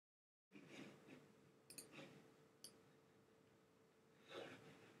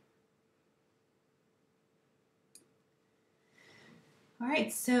All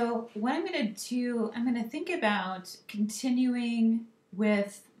right, so what I'm going to do, I'm going to think about continuing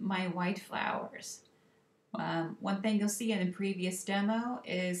with my white flowers. One thing you'll see in the previous demo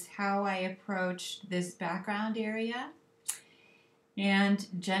is how I approached this background area. And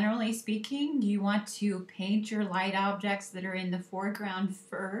generally speaking, you want to paint your light objects that are in the foreground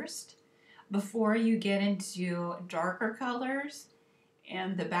first before you get into darker colors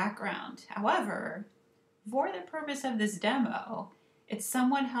and the background. However, for the purpose of this demo, it's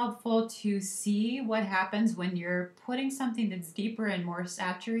somewhat helpful to see what happens when you're putting something that's deeper and more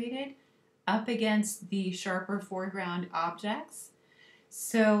saturated up against the sharper foreground objects.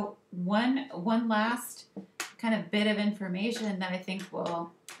 So one last kind of bit of information that I think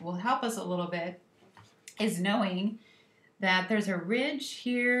will help us a little bit is knowing that there's a ridge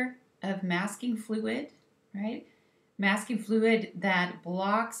here of masking fluid, right? Masking fluid that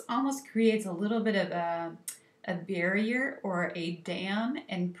blocks, almost creates a little bit of a barrier or a dam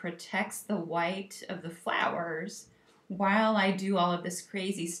and protects the white of the flowers while I do all of this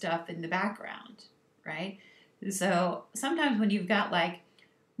crazy stuff in the background, right? So sometimes when you've got like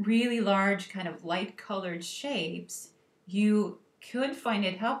really large kind of light colored shapes, you could find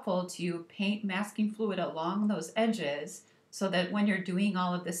it helpful to paint masking fluid along those edges so that when you're doing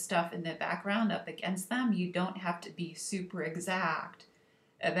all of this stuff in the background up against them, you don't have to be super exact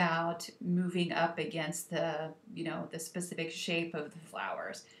about moving up against the, the specific shape of the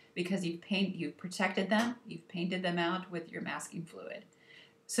flowers because you've protected them, you've painted them out with your masking fluid.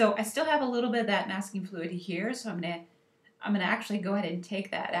 So I still have a little bit of that masking fluid here, so I'm gonna actually go ahead and take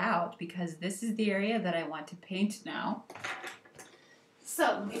that out because this is the area that I want to paint now. So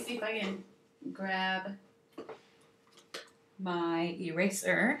let me see if I can grab my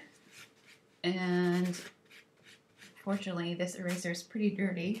eraser, and fortunately this eraser is pretty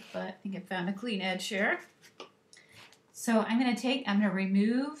dirty, but I think I found a clean edge here. So I'm gonna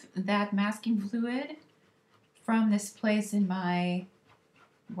remove that masking fluid from this place in my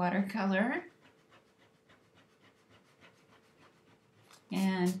watercolor.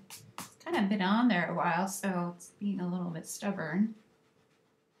 And it's kind of been on there a while, so it's being a little bit stubborn.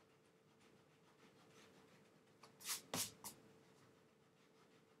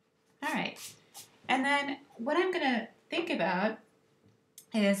 All right, and then what I'm gonna think about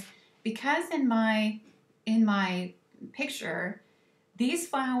is, because in my picture, these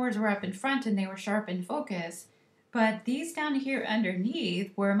flowers were up in front and they were sharp in focus, but these down here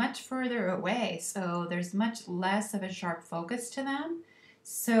underneath were much further away, so there's much less of a sharp focus to them.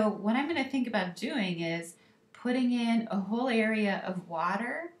 So what I'm going to think about doing is putting in a whole area of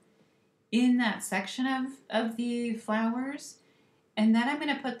water in that section of the flowers, and then I'm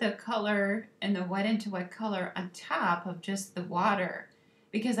going to put the color and the wet into wet color on top of just the water,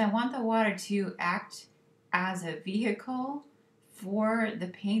 because I want the water to act as a vehicle for the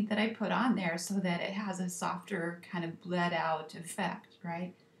paint that I put on there so that it has a softer kind of bled out effect,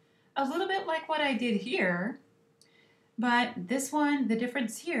 right? A little bit like what I did here, but this one, the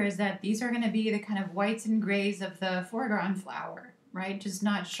difference here is that these are going to be the kind of whites and grays of the foreground flower, right? Just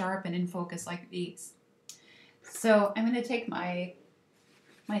not sharp and in focus like these. So I'm going to take my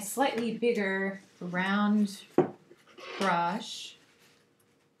slightly bigger round brush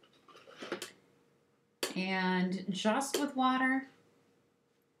and just with water,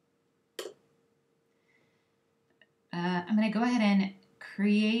 I'm going to go ahead and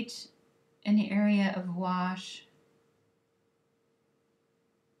create an area of wash.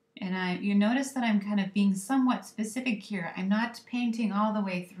 And you notice that I'm kind of being somewhat specific here. I'm not painting all the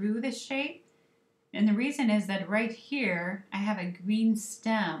way through the shape. And the reason is that right here, I have a green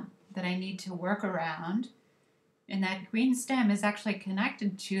stem that I need to work around. And that green stem is actually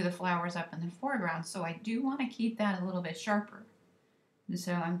connected to the flowers up in the foreground. So I do want to keep that a little bit sharper. And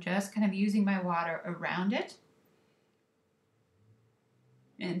so I'm just kind of using my water around it.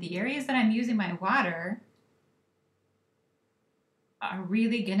 And the areas that I'm using my water are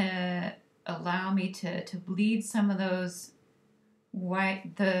really gonna allow me to bleed some of those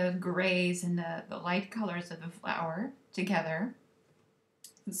the grays and the light colors of the flower together.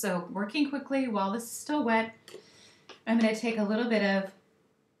 So working quickly while this is still wet, I'm gonna take a little bit of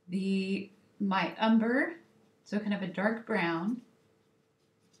my umber, so kind of a dark brown.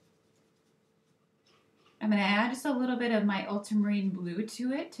 I'm going to add just a little bit of my ultramarine blue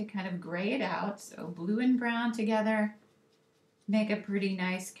to it to kind of gray it out. So blue and brown together make a pretty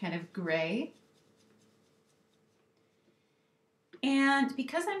nice kind of gray. And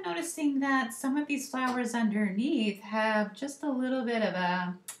because I'm noticing that some of these flowers underneath have just a little bit of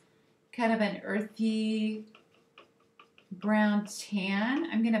a kind of an earthy brown tan,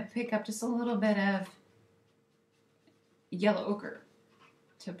 I'm going to pick up just a little bit of yellow ochre.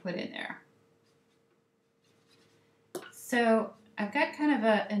 to put in there. So I've got kind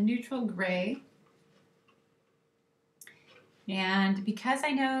of a neutral gray. And because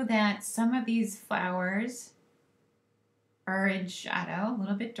I know that some of these flowers are in shadow, a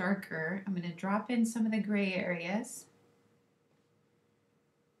little bit darker, I'm going to drop in some of the gray areas.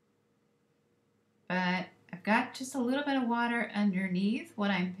 But I've got just a little bit of water underneath what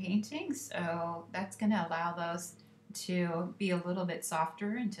I'm painting, so that's going to allow those to be a little bit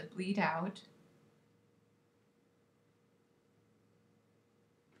softer and to bleed out.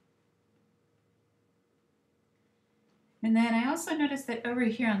 And then I also noticed that over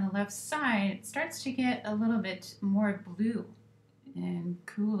here on the left side, it starts to get a little bit more blue and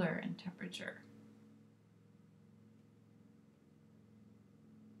cooler in temperature.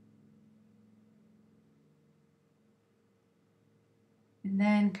 And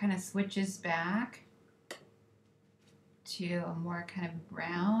then kind of switches back to a more kind of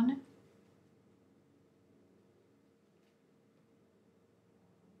brown.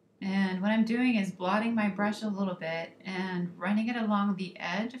 And what I'm doing is blotting my brush a little bit and running it along the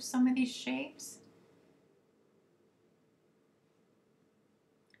edge of some of these shapes,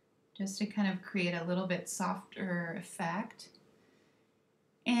 just to kind of create a little bit softer effect.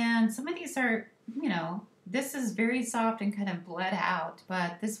 And some of these are, you know, this is very soft and kind of bled out,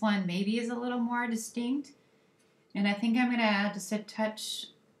 but this one maybe is a little more distinct. And I think I'm going to add just a touch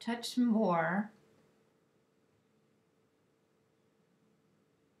more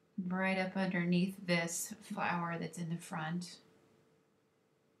right up underneath this flower that's in the front.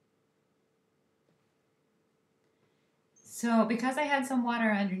 So because I had some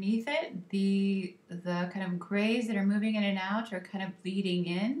water underneath it, the kind of grays that are moving in and out are kind of bleeding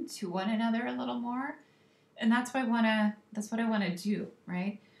in to one another a little more. And that's what I want to do,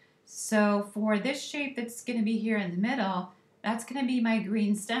 right? So for this shape that's going to be here in the middle, that's going to be my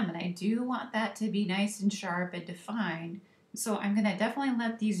green stem, and I do want that to be nice and sharp and defined. So I'm going to definitely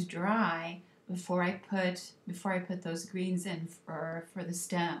let these dry before I put those greens in for the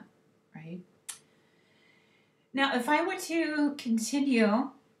stem, right? Now, if I were to continue,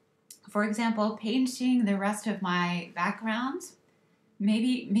 for example, painting the rest of my background,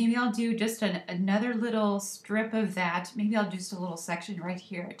 maybe I'll do just another little strip of that. Maybe I'll do just a little section right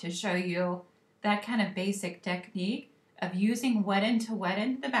here to show you that kind of basic technique of using wet-in to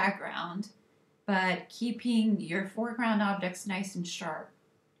wet-in the background, but keeping your foreground objects nice and sharp.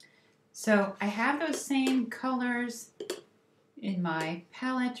 So I have those same colors in my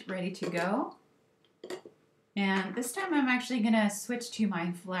palette ready to go. And this time I'm actually going to switch to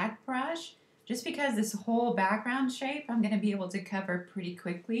my flat brush, just because this whole background shape I'm going to be able to cover pretty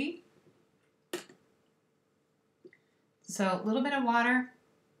quickly. So a little bit of water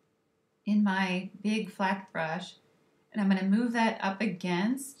in my big flat brush, and I'm going to move that up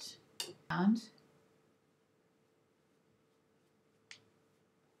against ground.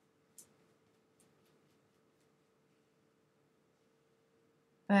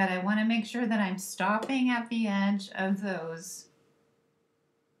 But I want to make sure that I'm stopping at the edge of those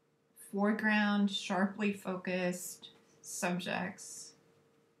foreground, sharply focused subjects.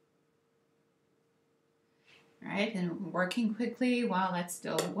 All right, and working quickly while that's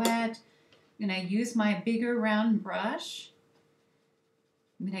still wet. I'm going to use my bigger round brush.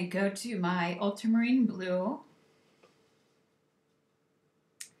 I'm going to go to my ultramarine blue.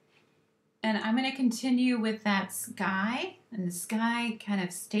 And I'm going to continue with that sky. And the sky kind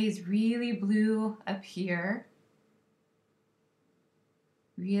of stays really blue up here.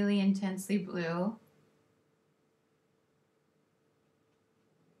 Really intensely blue.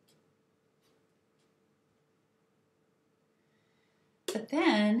 But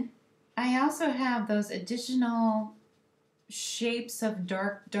then I also have those additional shapes of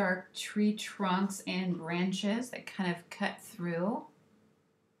dark tree trunks and branches that kind of cut through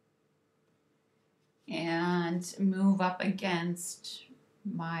and move up against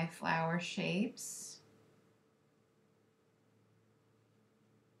my flower shapes.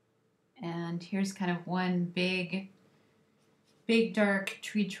 And here's kind of one big dark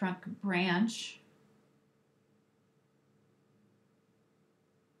tree trunk branch.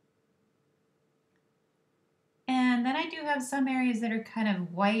 And then I do have some areas that are kind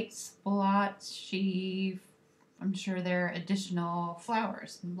of white, splotchy. I'm sure there are additional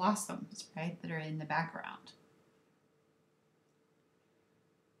flowers and blossoms, right, that are in the background.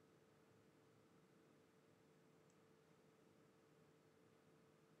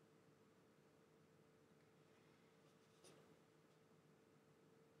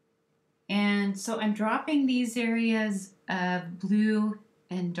 And so I'm dropping these areas of blue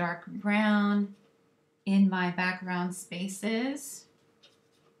and dark brown in my background spaces.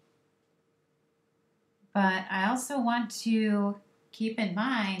 But I also want to keep in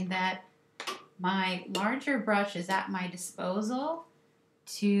mind that my larger brush is at my disposal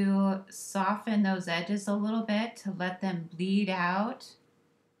to soften those edges a little bit, to let them bleed out.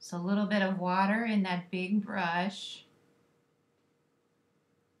 So a little bit of water in that big brush.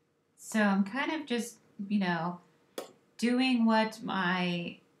 So I'm kind of just, doing what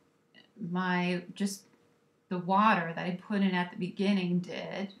my just the water that I put in at the beginning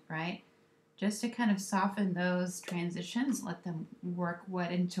did, right? Just to kind of soften those transitions, let them work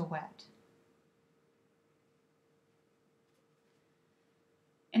wet into wet.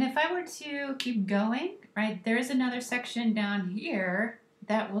 And if I were to keep going, right, there's another section down here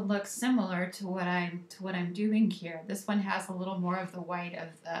that would look similar to what I'm doing here. This one has a little more of the white of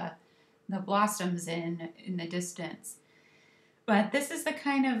the blossoms in the distance. But this is the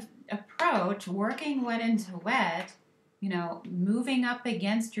kind of approach, working wet into wet, moving up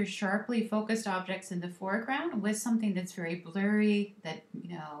against your sharply focused objects in the foreground with something that's very blurry, that,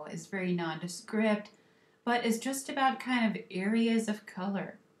 is very nondescript, but is just about kind of areas of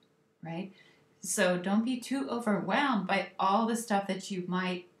color, right? So don't be too overwhelmed by all the stuff that you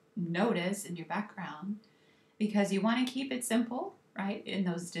might notice in your background, because you want to keep it simple, right, in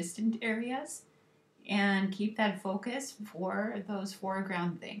those distant areas, and keep that focus for those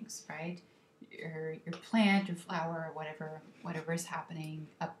foreground things, right? Your plant, your flower, whatever is happening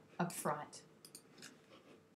up front.